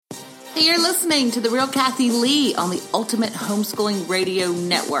Hey, you're listening to The Real Kathy Lee on the Ultimate Homeschooling Radio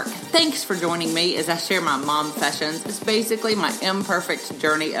Network. Thanks for joining me as I share my mom sessions. It's basically my imperfect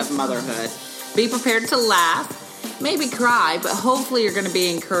journey of motherhood. Be prepared to laugh, maybe cry, but hopefully you're going to be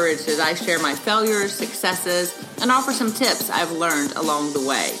encouraged as I share my failures, successes, and offer some tips I've learned along the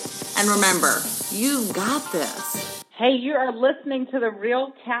way. And remember, you've got this. Hey, you are listening to The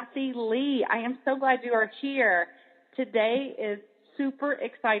Real Kathy Lee. I am so glad you are here. Today is super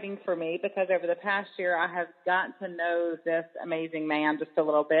exciting for me because over the past year I have gotten to know this amazing man just a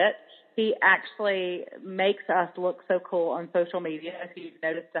little bit. He actually makes us look so cool on social media. If you've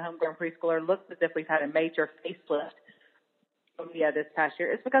noticed, the homegrown preschooler looks as if we've had a major facelift this past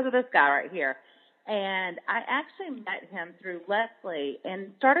year. It's because of this guy right here. And I actually met him through Leslie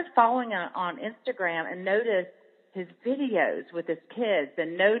and started following him on Instagram and noticed his videos with his kids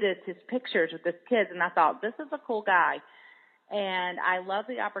and noticed his pictures with his kids. And I thought, this is a cool guy. And I love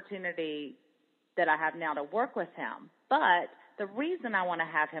the opportunity that I have now to work with him. But the reason I want to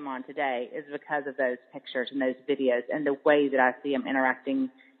have him on today is because of those pictures and those videos and the way that I see him interacting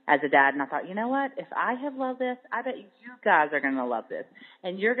as a dad. And I thought, you know what? If I have loved this, I bet you guys are going to love this.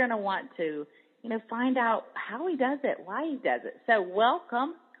 And you're going to want to, find out how he does it, why he does it. So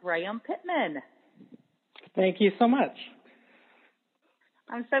welcome, Graeme Pitman. Thank you so much.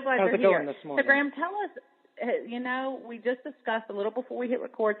 I'm so glad you're here. How's it going this morning? So, Graeme, tell us, we just discussed a little before we hit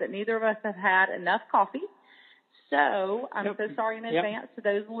record that neither of us have had enough coffee. So I'm so sorry in advance to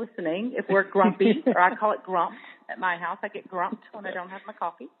those listening if we're grumpy, or I call it grump at my house. I get grumped when I don't have my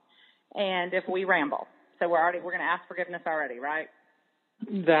coffee, and if we ramble. So we're going to ask forgiveness already, right?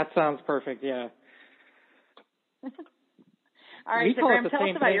 That sounds perfect, yeah. All right, so Graeme, tell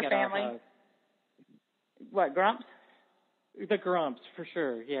us about your family. What, grumps? The grumps, for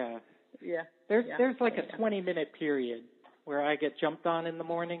sure, yeah. Yeah. There's like a 20-minute period where I get jumped on in the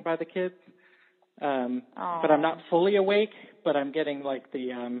morning by the kids. But I'm not fully awake, but I'm getting like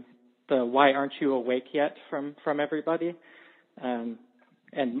the why aren't you awake yet from everybody. And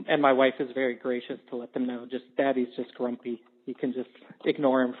my wife is very gracious to let them know Daddy's just grumpy. You can just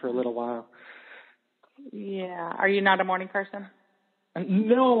ignore him for a little while. Yeah. Are you not a morning person?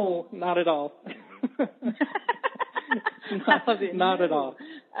 No, not at all. Not at all.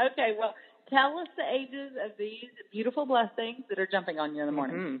 Okay, well, tell us the ages of these beautiful blessings that are jumping on you in the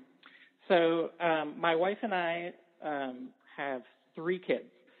morning. Mm-hmm. So my wife and I have 3 kids.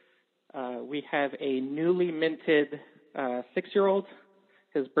 We have a newly minted 6-year-old.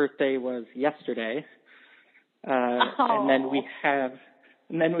 His birthday was yesterday. And then we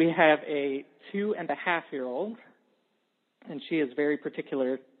have a 2.5-year-old, and she is very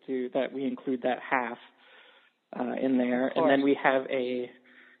particular that we include that half in there. And then we have a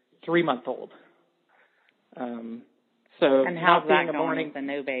 3-month-old. And how's that going with the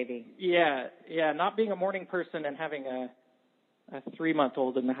new baby? Yeah, not being a morning person and having a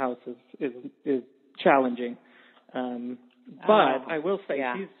 3-month-old in the house is challenging. But I will say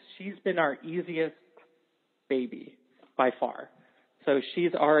she's been our easiest baby by far. So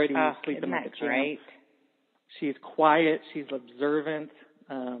she's already sleeping like a champ. She's quiet. She's observant.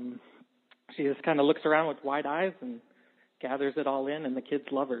 She just kind of looks around with wide eyes and gathers it all in, and the kids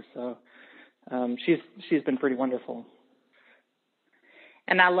love her. So she's been pretty wonderful.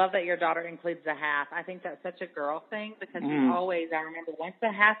 And I love that your daughter includes the half. I think that's such a girl thing because I remember once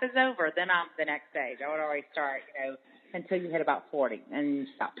the half is over, then I'm the next stage. I would always start, until you hit about 40 and you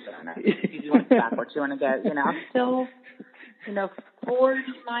stop doing it. You want to go backwards. You want to go, I'm still, 40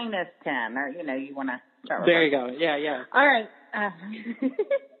 minus 10 or, you want to start. There you go. Yeah. All right.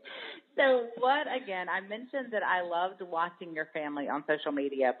 So again, I mentioned that I loved watching your family on social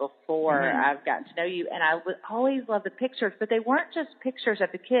media before I've gotten to know you, and I would always love the pictures, but they weren't just pictures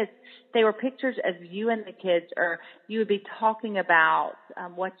of the kids. They were pictures of you and the kids, or you would be talking about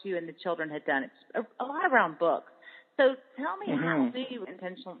what you and the children had done. It's a lot around books. So tell me, how do you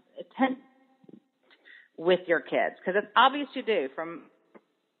attend with your kids? Because it's obvious you do from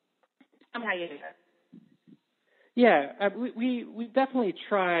how you do it. Yeah, we definitely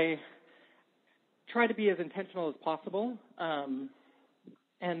try to be as intentional as possible. And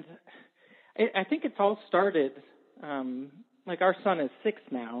I think it's all started, like our son is 6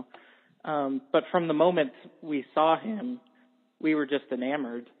 now, but from the moment we saw him, we were just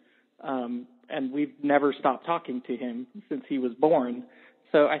enamored. And we've never stopped talking to him since he was born.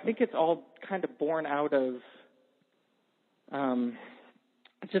 So I think it's all kind of born out of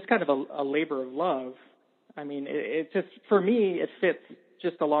just kind of a labor of love. I mean, it just, for me, it fits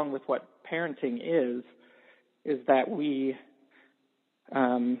just along with what parenting is that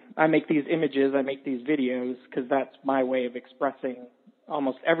I make these images, I make these videos because that's my way of expressing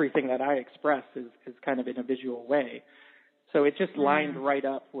almost everything that I express is kind of in a visual way. So it just lined right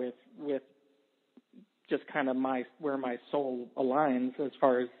up with just kind of where my soul aligns as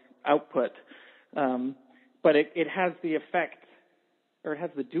far as output. But it has the effect, or it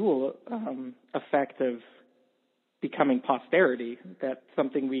has the dual effect of becoming posterity. That's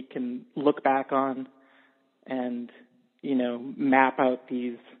something we can look back on and, map out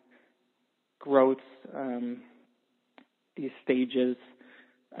these growths, these stages.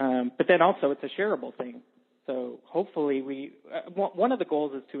 But then also it's a shareable thing. So hopefully one of the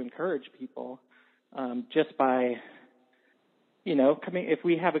goals is to encourage people, just by, if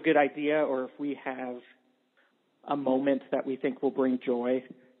we have a good idea or if we have a moment that we think will bring joy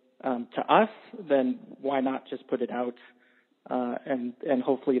to us, then why not just put it out? And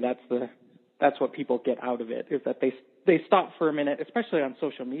hopefully that's what people get out of it, is that they stop for a minute, especially on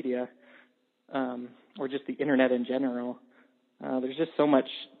social media, or just the internet in general. There's just so much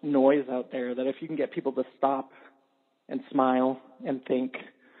noise out there that if you can get people to stop and smile and think,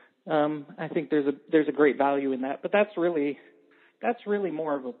 I think there's a great value in that. But that's really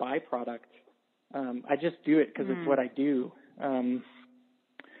more of a byproduct. I just do it because it's what I do.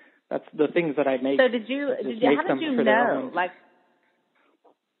 That's the things that I make. So how did you know? Like,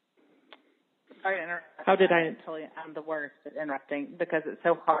 sorry to interrupt. How did I? I'm the worst at interrupting because it's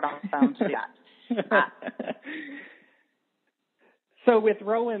so hard on the phone to do that. So with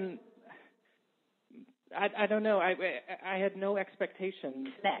Rowan, I don't know. I had no expectations.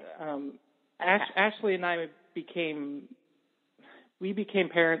 Ashley and I became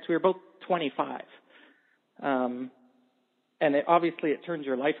parents. We were both 25. And obviously it turns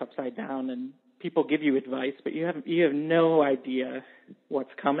your life upside down, and people give you advice, but you have no idea what's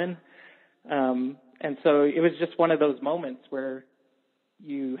coming. And so it was just one of those moments where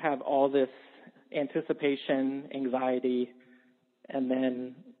you have all this anticipation, anxiety, and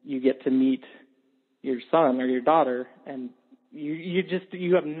then you get to meet your son or your daughter, and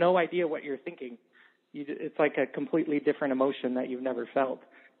you have no idea what you're thinking. It's like a completely different emotion that you've never felt.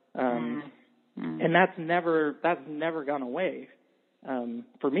 And that's never gone away.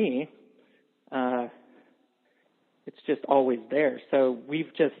 For me, it's just always there. So we've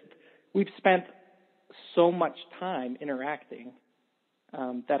spent so much time interacting,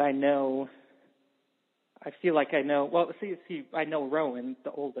 that I feel like I know, well, I know Rowan,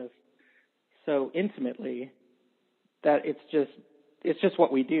 the oldest, so intimately that it's just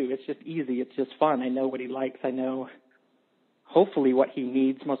what we do. It's just easy. It's just fun. I know what he likes. I know hopefully what he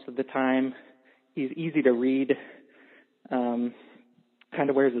needs most of the time. He's easy to read, kind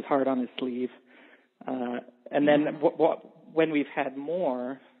of wears his heart on his sleeve. And then when we've had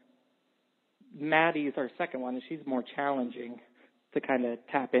more, Maddie's our second one, and she's more challenging to kind of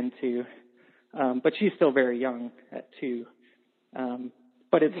tap into. But she's still very young at 2.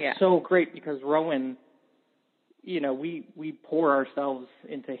 But it's so great because Rowan, we pour ourselves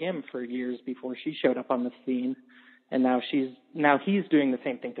into him for years before she showed up on the scene. And now he's doing the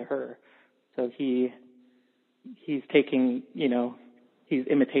same thing to her. So he's taking, he's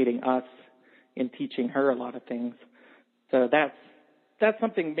imitating us in teaching her a lot of things. So that's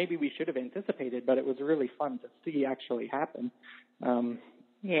something maybe we should have anticipated, but it was really fun to see actually happen.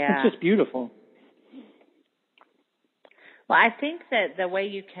 It's just beautiful. Well, I think that the way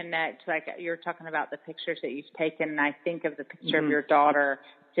you connect, like you're talking about the pictures that you've taken, and I think of the picture of your daughter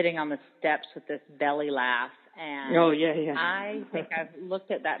sitting on the steps with this belly laugh. And I think I've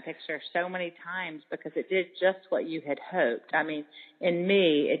looked at that picture so many times because it did just what you had hoped. I mean, in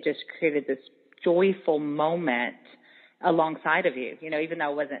me, it just created this joyful moment alongside of you. Even though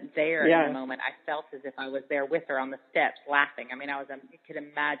I wasn't there in the moment, I felt as if I was there with her on the steps laughing. I mean, you could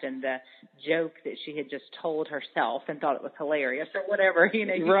imagine the joke that she had just told herself and thought it was hilarious or whatever. You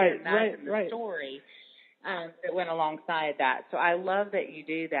could imagine the story that went alongside that. So I love that you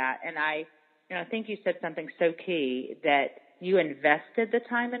do that. And I think you said something so key, that you invested the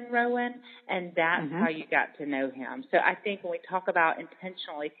time in Rowan, and that's how you got to know him. So I think when we talk about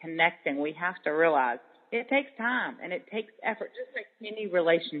intentionally connecting, we have to realize it takes time and it takes effort, just like any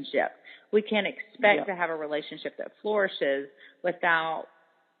relationship. We can't expect to have a relationship that flourishes without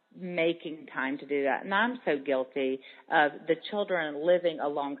making time to do that. And I'm so guilty of the children living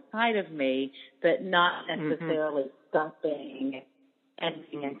alongside of me, but not necessarily stopping and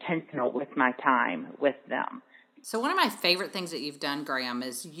being intentional with my time with them. So one of my favorite things that you've done, Graeme,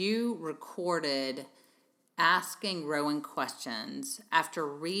 is you recorded asking Rowan questions after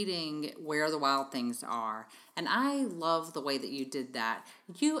reading Where the Wild Things Are. And I love the way that you did that.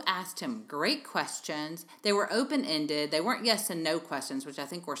 You asked him great questions. They were open-ended. They weren't yes and no questions, which I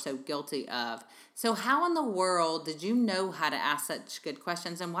think we're so guilty of. So how in the world did you know how to ask such good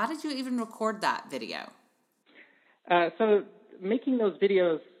questions, and why did you even record that video? So making those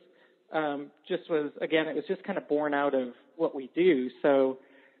videos it was just kind of born out of what we do. So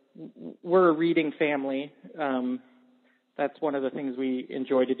we're a reading family. That's one of the things we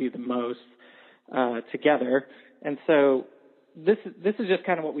enjoy to do the most together. And so this is just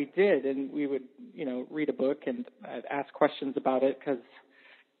kind of what we did. And we would, read a book and I'd ask questions about it because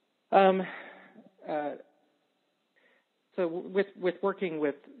so with working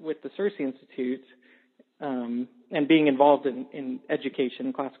with the Cersei Institute and being involved in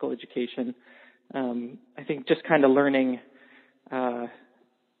education, classical education, I think just kind of learning to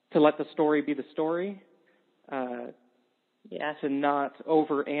let the story be the story, to not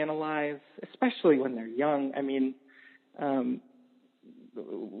overanalyze, especially when they're young. I mean,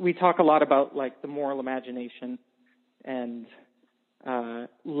 we talk a lot about like the moral imagination and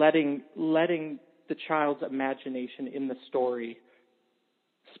letting the child's imagination in the story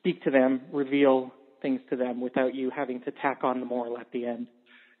speak to them, reveal things to them without you having to tack on the moral at the end.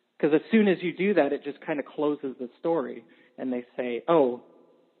 Because as soon as you do that, it just kind of closes the story, and they say,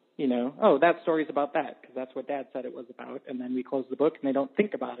 that story's about that, because that's what Dad said it was about, and then we close the book, and they don't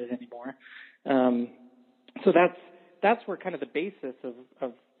think about it anymore. So that's where kind of the basis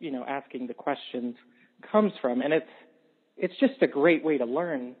of asking the questions comes from, and it's just a great way to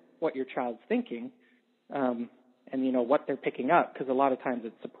learn what your child's thinking, and what they're picking up, because a lot of times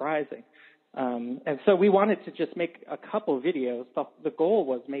it's surprising. And so we wanted to just make a couple videos. The goal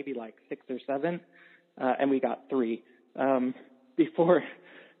was maybe like 6 or 7, and we got 3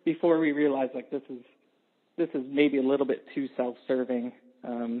 before we realized like this is maybe a little bit too self-serving.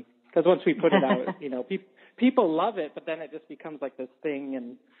 Because once we put it out, people love it, but then it just becomes like this thing,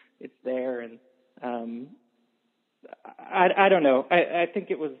 and it's there. And I don't know. I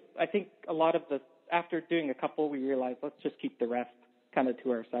think a lot of after doing a couple, we realized let's just keep the rest kind of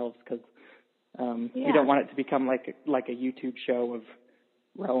to ourselves, because you don't want it to become like a YouTube show of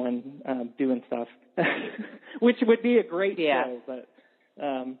Rowan doing stuff, which would be a great show.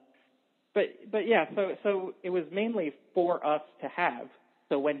 But yeah, so it was mainly for us to have.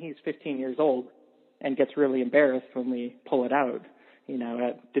 So when he's 15 years old and gets really embarrassed when we pull it out,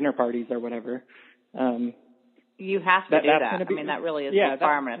 at dinner parties or whatever. You have to do that. That really is the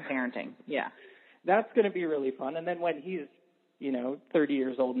requirement of parenting. Yeah. That's going to be really fun. And then when he's 30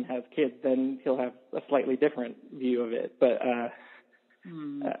 years old and has kids, then he'll have a slightly different view of it. But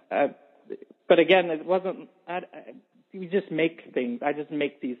again, it wasn't. We just make things. I just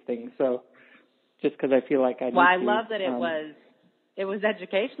make these things. So just because I feel like I. Well, I love that it was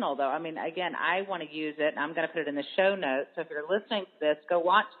educational, though. I mean, again, I want to use it, and I'm going to put it in the show notes. So if you're listening to this, go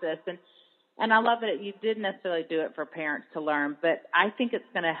watch this. And I love that you didn't necessarily do it for parents to learn, but I think it's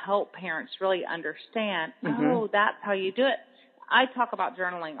going to help parents really understand, that's how you do it. I talk about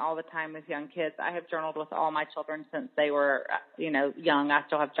journaling all the time with young kids. I have journaled with all my children since they were, young. I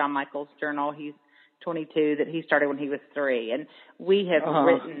still have John Michael's journal. He's 22, that he started when he was 3. And we have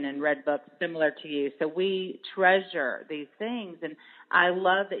written and read books similar to you. So we treasure these things. And I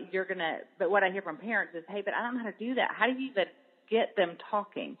love that you're going to, but what I hear from parents is, hey, but I don't know how to do that. How do you even get them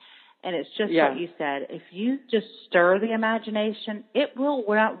talking? And it's just what you said. If you just stir the imagination, it will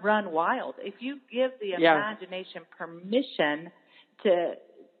run wild. If you give the imagination permission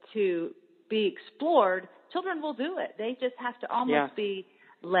to be explored, children will do it. They just have to almost be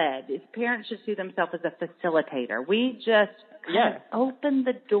led. Parents should see themselves as a facilitator. We just kind of open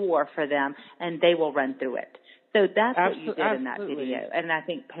the door for them, and they will run through it. So that's what you did in that video, and I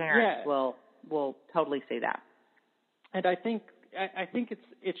think parents will totally see that. And I think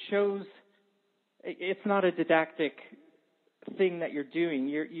it shows it's not a didactic thing that you're doing.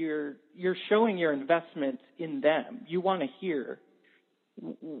 You're showing your investment in them. You want to hear.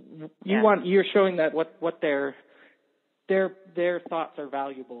 You're showing that what their thoughts are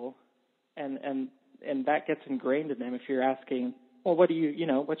valuable, and that gets ingrained in them. If you're asking, well, what do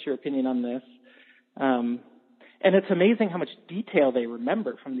what's your opinion on this? And it's amazing how much detail they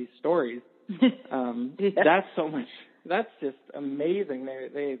remember from these stories. That's so much. That's just amazing.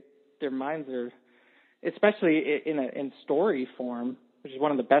 Their minds are, especially in story form, which is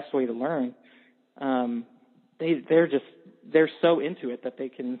one of the best way to learn. They're so into it that they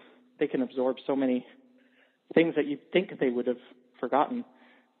can absorb so many things that you think they would have forgotten.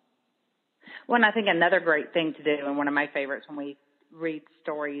 Well, and I think another great thing to do, and one of my favorites when we read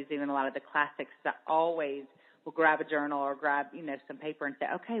stories, even a lot of the classics, that always will grab a journal or grab, some paper and say,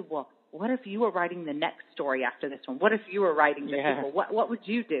 okay, well, what if you were writing the next story after this one? What if you were writing the sequel? What would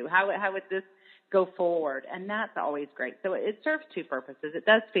you do? How would this go forward? And that's always great. So it serves two purposes. It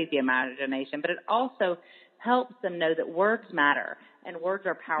does feed the imagination, but it also helps them know that words matter and words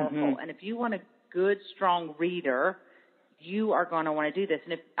are powerful. Mm-hmm. And if you want a good, strong reader, you are going to want to do this.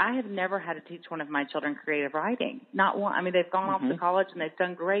 And if I have never had to teach one of my children creative writing, not one. I mean, they've gone off to college and they've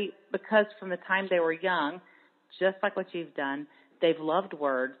done great because from the time they were young, just like what you've done, they've loved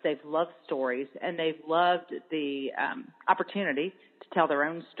words, they've loved stories, and they've loved the opportunity to tell their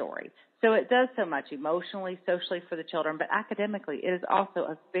own story. So it does so much emotionally, socially for the children, but academically it is also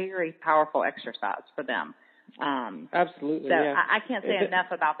a very powerful exercise for them. Absolutely. So yeah. I can't say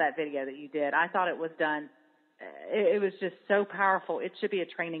enough about that video that you did. I thought it was done. It was just so powerful. It should be a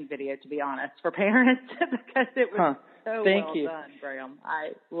training video, to be honest, for parents because it was so well done, Graeme. I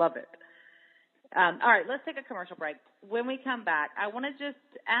love it. All right, let's take a commercial break. When we come back, I want to just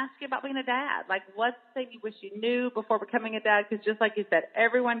ask you about being a dad. Like, what's the thing you wish you knew before becoming a dad? Because just like you said,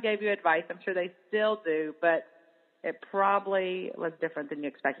 everyone gave you advice. I'm sure they still do, but it probably was different than you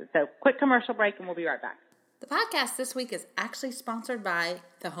expected. So quick commercial break, and we'll be right back. The podcast this week is actually sponsored by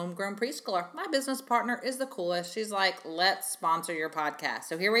The Homegrown Preschooler. My business partner is the coolest. She's like, let's sponsor your podcast.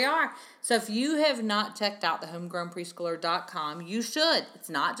 So here we are. So if you have not checked out thehomegrownpreschooler.com, you should. It's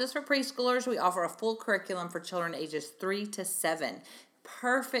not just for preschoolers. We offer a full curriculum for children ages 3 to 7.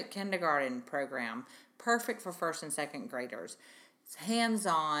 Perfect kindergarten program. Perfect for first and second graders. It's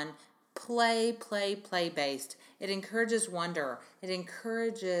hands-on, play-based. It encourages wonder. It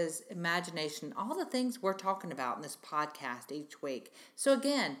encourages imagination. All the things we're talking about in this podcast each week. So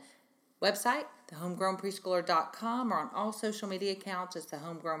again, website, thehomegrownpreschooler.com, or on all social media accounts, it's The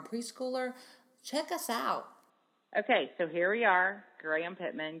Homegrown Preschooler. Check us out. Okay, so here we are, Graeme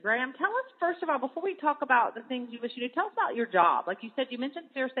Pitman. Graeme, tell us, first of all, before we talk about the things you wish you knew, tell us about your job. Like you said, you mentioned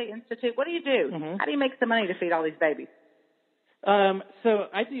Fair State Institute. What do you do? Mm-hmm. How do you make the money to feed all these babies? So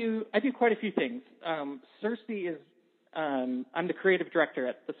I do quite a few things. Cersei is, I'm the creative director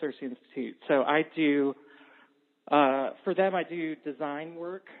at the Cersei Institute. So I do, for them, I do design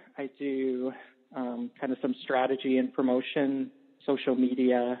work. I do, kind of some strategy and promotion, social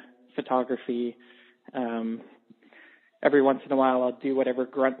media, photography. Every once in a while I'll do whatever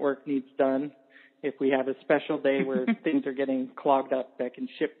grunt work needs done. If we have a special day where things are getting clogged up, I can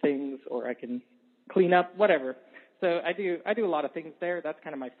ship things or I can clean up, whatever. So I do a lot of things there. That's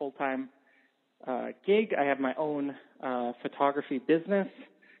kind of my full-time gig. I have my own photography business,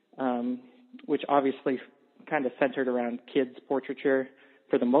 which obviously kind of centered around kids' portraiture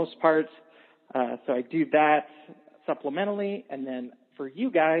for the most part. So I do that supplementally. And then for you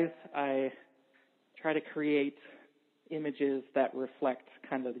guys, I try to create images that reflect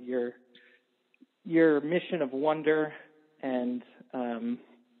kind of your mission of wonder and,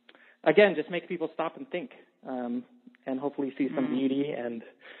 again, just make people stop and think. And hopefully see some beauty and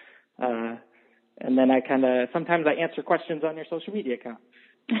then I kind of, sometimes I answer questions on your social media account.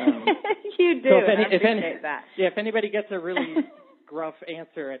 You do, so I appreciate that. Yeah, if anybody gets a really gruff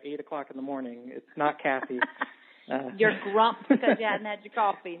answer at 8 o'clock in the morning, it's not Kathy. You're grumped because you hadn't had your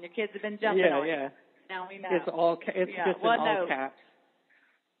coffee and your kids have been jumping on you. Yeah. Now we know. It's just in all caps.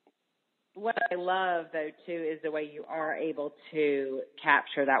 What I love, though, too, is the way you are able to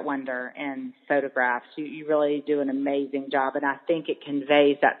capture that wonder in photographs. You really do an amazing job, and I think it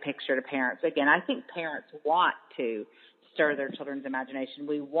conveys that picture to parents. Again, I think parents want to stir their children's imagination.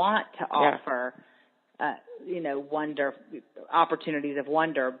 We want to offer, wonder, opportunities of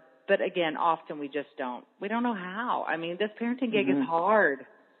wonder. But, again, often we just don't. We don't know how. I mean, this parenting gig is hard.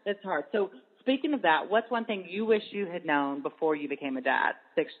 It's hard. So, speaking of that, what's one thing you wish you had known before you became a dad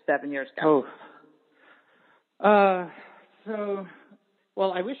 6-7 years ago?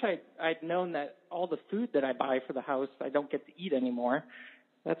 Well, I wish I'd known that all the food that I buy for the house I don't get to eat anymore.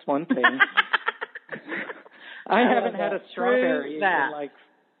 That's one thing. I haven't had a strawberry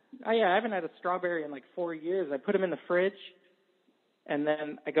I haven't had a strawberry in 4 years. I put them in the fridge, and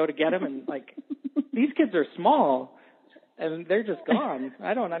then I go to get them, and these kids are small, and they're just gone.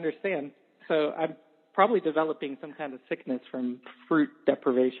 I don't understand. So I'm probably developing some kind of sickness from fruit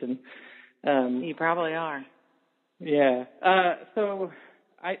deprivation. You probably are. Yeah. So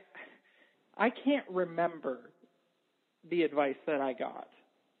I can't remember the advice that I got.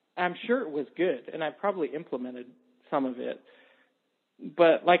 I'm sure it was good, and I probably implemented some of it.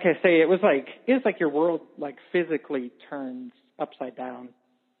 But like I say, it's like your world physically turns upside down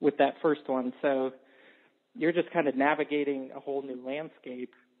with that first one. So you're just kind of navigating a whole new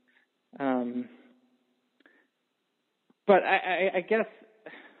landscape. but I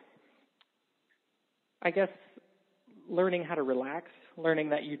guess learning how to relax, learning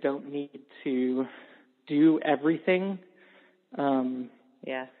that you don't need to do everything.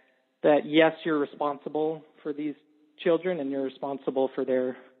 Yes. That yes, you're responsible for these children and you're responsible for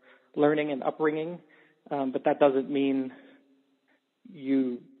their learning and upbringing, but that doesn't mean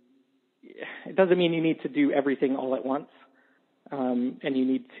you need to do everything all at once, and you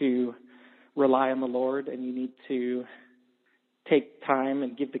need to rely on the Lord, and you need to take time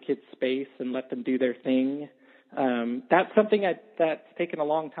and give the kids space and let them do their thing. That's something that's taken a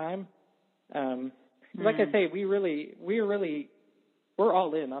long time. Like I say, we're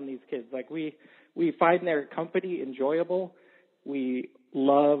all in on these kids. Like we find their company enjoyable. We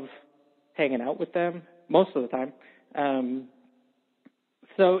love hanging out with them most of the time.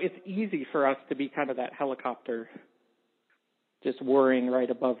 So it's easy for us to be kind of that helicopter, just worrying right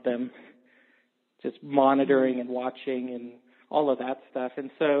above them, just monitoring and watching and all of that stuff.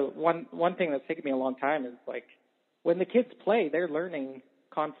 And so one thing that's taken me a long time is like when the kids play, they're learning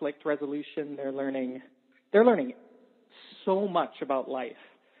conflict resolution. They're learning so much about life.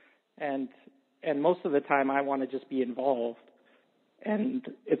 And most of the time I want to just be involved, and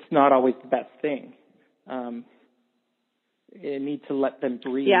it's not always the best thing. You need to let them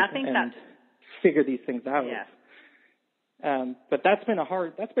breathe and figure these things out. Yeah. But that's been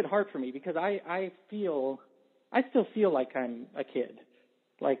hard for me because I still feel like I'm a kid.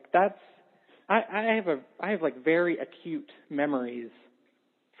 Like I have like very acute memories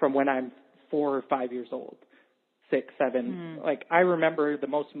from when I'm 4 or 5 years old, 6, 7. Like I remember the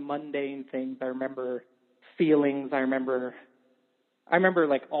most mundane things. I remember feelings. I remember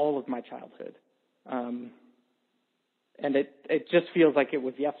like all of my childhood. And it just feels like it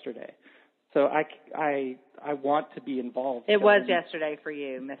was yesterday. So I want to be involved. It was yesterday for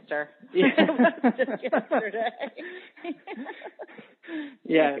you, mister. Yeah. It was just yesterday.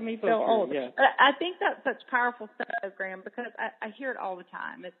 Yeah. Making me feel old. Yeah. I think that's such powerful stuff, Graeme, because I hear it all the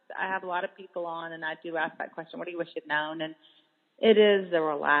time. I have a lot of people on, and I do ask that question, what do you wish you'd known? And it is the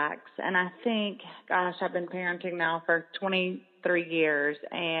relax. And I think, gosh, I've been parenting now for 23 years,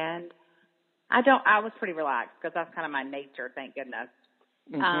 and I was pretty relaxed because that's kind of my nature, thank goodness.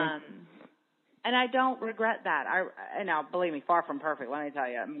 Mm-hmm. And I don't regret that. Now, believe me, far from perfect, let me tell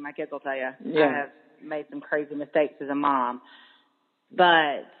you. I mean, my kids will tell you Yeah. I have made some crazy mistakes as a mom.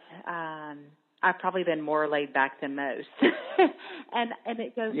 But I've probably been more laid back than most. and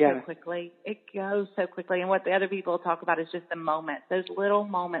it goes so quickly. It goes so quickly. And what the other people talk about is just the moments. Those little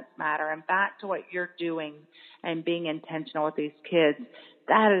moments matter. And back to what you're doing and being intentional with these kids,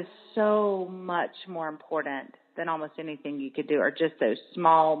 that is so much more important than almost anything you could do, or just those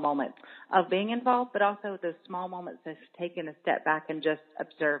small moments of being involved, but also those small moments of taking a step back and just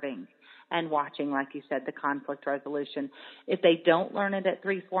observing and watching, like you said, the conflict resolution. If they don't learn it at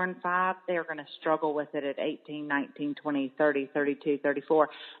 3, 4, and 5, they're going to struggle with it at 18, 19, 20, 30, 32, 34.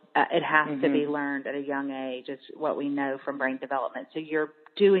 It has to be learned at a young age. It's what we know from brain development. So you're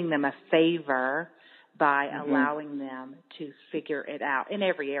doing them a favor by allowing them to figure it out in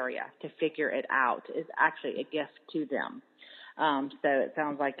every area. To figure it out is actually a gift to them. So it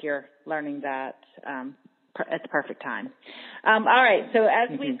sounds like you're learning that at the perfect time. All right, so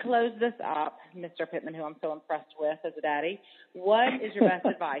as we close this up, Mr. Pitman, who I'm so impressed with as a daddy, what is your best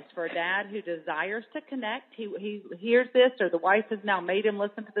advice for a dad who desires to connect? He hears this, or the wife has now made him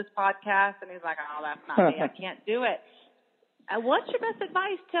listen to this podcast, and he's like, oh, that's not me. I can't do it. What's your best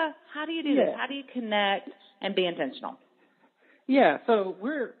advice to how do you do this? How do you connect and be intentional? Yeah, so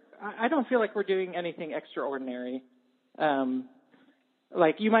I don't feel like we're doing anything extraordinary.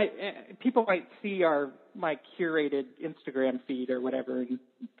 Like people might see my curated Instagram feed or whatever and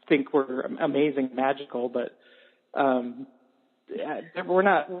think we're amazing, magical, but we're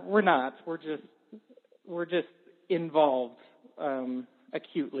not. We're just involved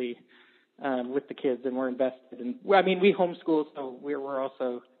acutely with the kids, and we're invested. And I mean, we homeschool, so we're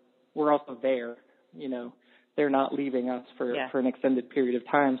also there. You know, they're not leaving us for an extended period of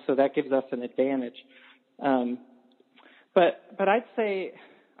time, so that gives us an advantage. But I'd say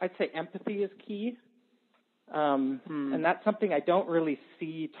empathy is key, and that's something I don't really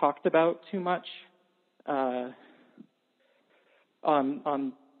see talked about too much on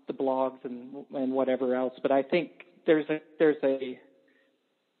the blogs and whatever else. But I think there's a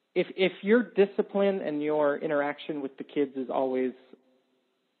if your discipline and your interaction with the kids is always,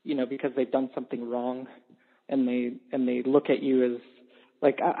 you know, because they've done something wrong, and they look at you as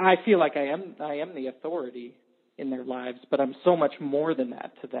like I feel like I am the authority in their lives, but I'm so much more than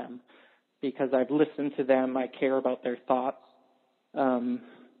that to them because I've listened to them. I care about their thoughts, and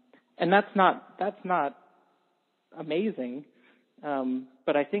that's not amazing,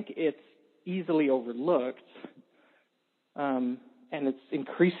 but I think it's easily overlooked, and it's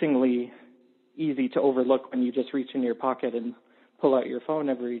increasingly easy to overlook when you just reach in your pocket and pull out your phone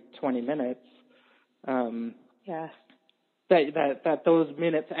every 20 minutes. Yes. That those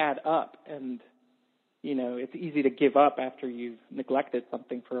minutes add up, and it's easy to give up after you've neglected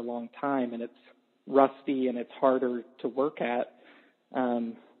something for a long time, and it's rusty and it's harder to work at.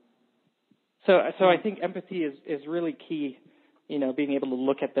 So I think empathy is really key. Being able to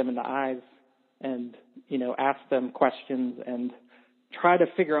look at them in the eyes and ask them questions and try to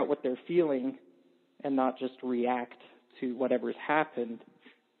figure out what they're feeling, and not just react to whatever's happened.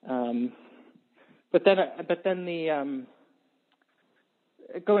 But then the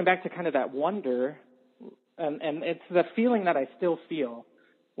going back to kind of that wonder, and it's the feeling that I still feel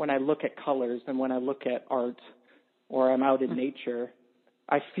when I look at colors and when I look at art or I'm out in nature.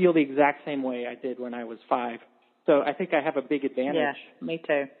 I feel the exact same way I did when I was 5. So I think I have a big advantage. Yeah, me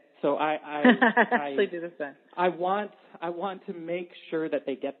too. So I actually do the same. I want to make sure that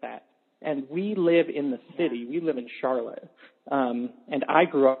they get that. And we live in the city. We live in Charlotte. And I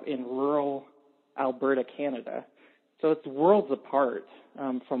grew up in rural Alberta, Canada. So it's worlds apart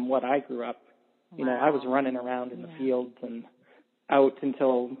from what I grew up. Wow. I was running around in the fields and out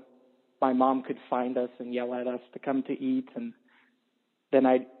until my mom could find us and yell at us to come to eat. And then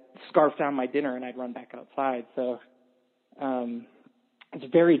I'd scarf down my dinner and I'd run back outside. So it's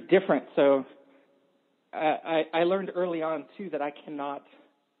very different. So I learned early on, too, that I cannot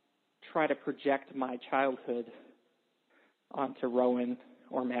try to project my childhood onto Rowan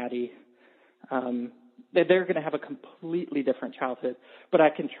or Maddie. They're going to have a completely different childhood, but I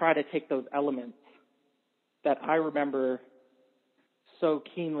can try to take those elements that I remember so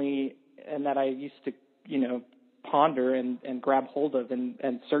keenly and that I used to, ponder and grab hold of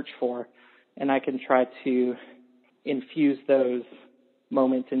and search for, and I can try to infuse those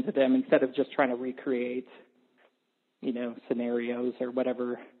moments into them instead of just trying to recreate, scenarios or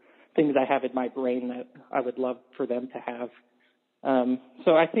whatever things I have in my brain that I would love for them to have.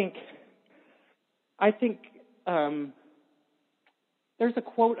 So I think there's a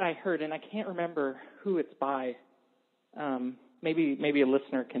quote I heard, and I can't remember who it's by. Maybe a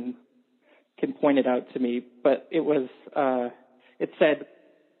listener can point it out to me, but it said,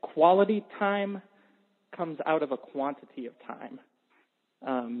 quality time comes out of a quantity of time.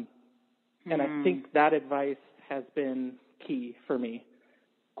 And I think that advice has been key for me.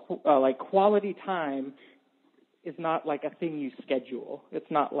 Like, quality time is not like a thing you schedule.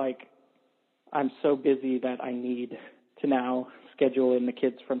 It's not like I'm so busy that I need to now schedule in the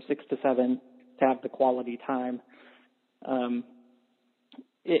kids from 6 to 7 to have the quality time.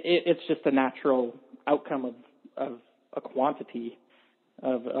 It's just a natural outcome of a quantity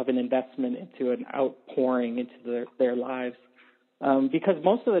of an investment into an outpouring into their lives. Because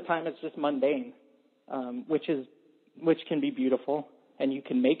most of the time it's just mundane, which can be beautiful, and you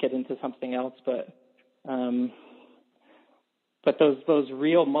can make it into something else. But those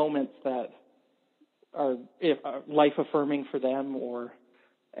real moments that are life affirming for them, or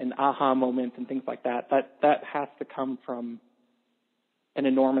an aha moment and things like that has to come from an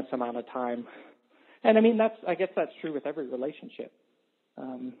enormous amount of time. And I mean, I guess that's true with every relationship.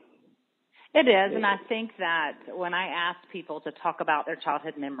 It is, and I think that when I ask people to talk about their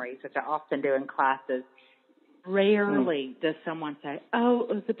childhood memories, which I often do in classes, rarely does someone say, "Oh,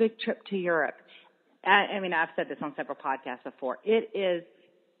 it was a big trip to Europe." I mean, I've said this on several podcasts before. It is,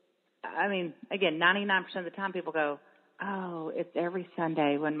 I mean, again, 99% of the time people go, "Oh, it's every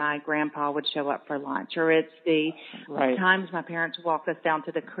Sunday when my grandpa would show up for lunch," or it's the times my parents walked us down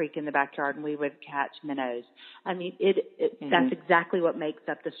to the creek in the backyard and we would catch minnows. I mean, that's exactly what makes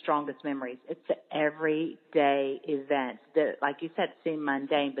up the strongest memories. It's the everyday events that, like you said, seem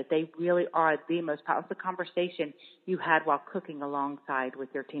mundane, but they really are the most powerful. The conversation you had while cooking alongside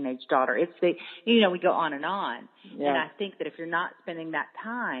with your teenage daughter. It's we go on and on. Yeah. And I think that if you're not spending that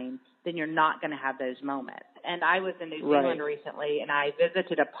time, then you're not going to have those moments. And I was in New Zealand recently, and I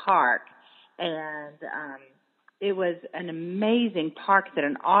visited a park, and it was an amazing park that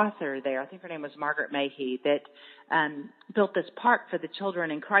an author there, I think her name was Margaret Mayhew, that built this park for the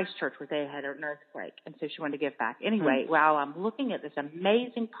children in Christchurch where they had an earthquake, and so she wanted to give back. Anyway, while I'm looking at this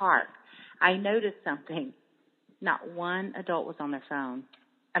amazing park, I noticed something. Not one adult was on their phone.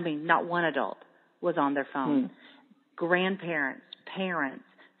 I mean, not one adult was on their phone. Grandparents, parents,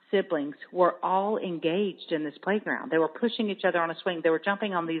 siblings were all engaged in this playground. They were pushing each other on a swing. They were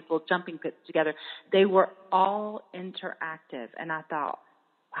jumping on these little jumping pits together. They were all interactive. And I thought,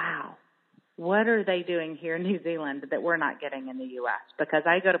 wow, what are they doing here in New Zealand that we're not getting in the U.S.? Because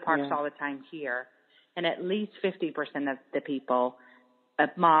I go to parks all the time here, and at least 50% of the people,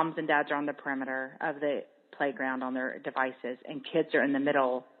 moms and dads are on the perimeter of the playground on their devices, and kids are in the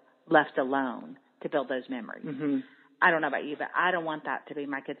middle left alone to build those memories. Mm-hmm. I don't know about you, but I don't want that to be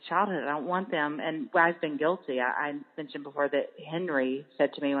my kids' childhood. I don't want them, and I've been guilty. I mentioned before that Henry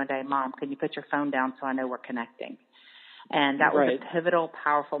said to me one day, Mom, can you put your phone down so I know we're connecting? And that was a pivotal,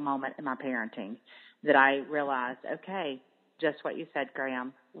 powerful moment in my parenting that I realized, okay, just what you said,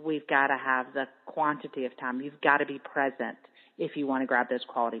 Graeme, we've got to have the quantity of time. You've got to be present if you want to grab those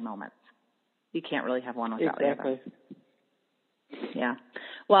quality moments. You can't really have one without the other. Yeah.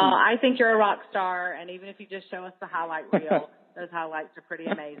 Well, I think you're a rock star, and even if you just show us the highlight reel, those highlights are pretty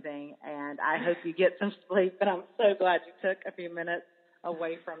amazing, and I hope you get some sleep, and I'm so glad you took a few minutes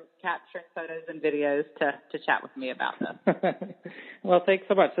away from capturing photos and videos to chat with me about this. Well, thanks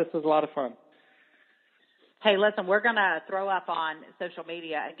so much. This was a lot of fun. Hey, listen, we're going to throw up on social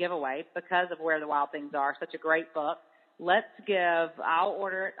media a giveaway because of Where the Wild Things Are, such a great book. I'll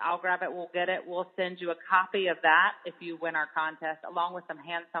order it, I'll grab it, we'll get it. We'll send you a copy of that if you win our contest, along with some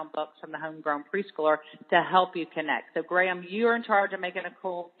hand-sewn books from the Homegrown Preschooler to help you connect. So, Graeme, you're in charge of making a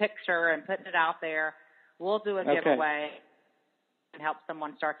cool picture and putting it out there. We'll do a giveaway and help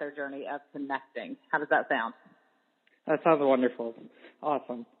someone start their journey of connecting. How does that sound? That sounds wonderful.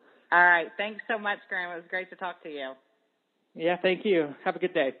 Awesome. All right. Thanks so much, Graeme. It was great to talk to you. Yeah, thank you. Have a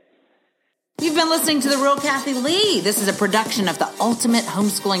good day. You've been listening to The Real Kathy Lee. This is a production of the Ultimate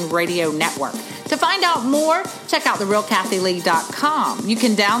Homeschooling Radio Network. To find out more, check out therealkathylee.com. You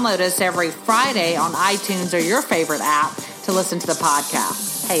can download us every Friday on iTunes or your favorite app to listen to the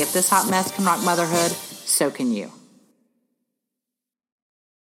podcast. Hey, if this hot mess can rock motherhood, so can you.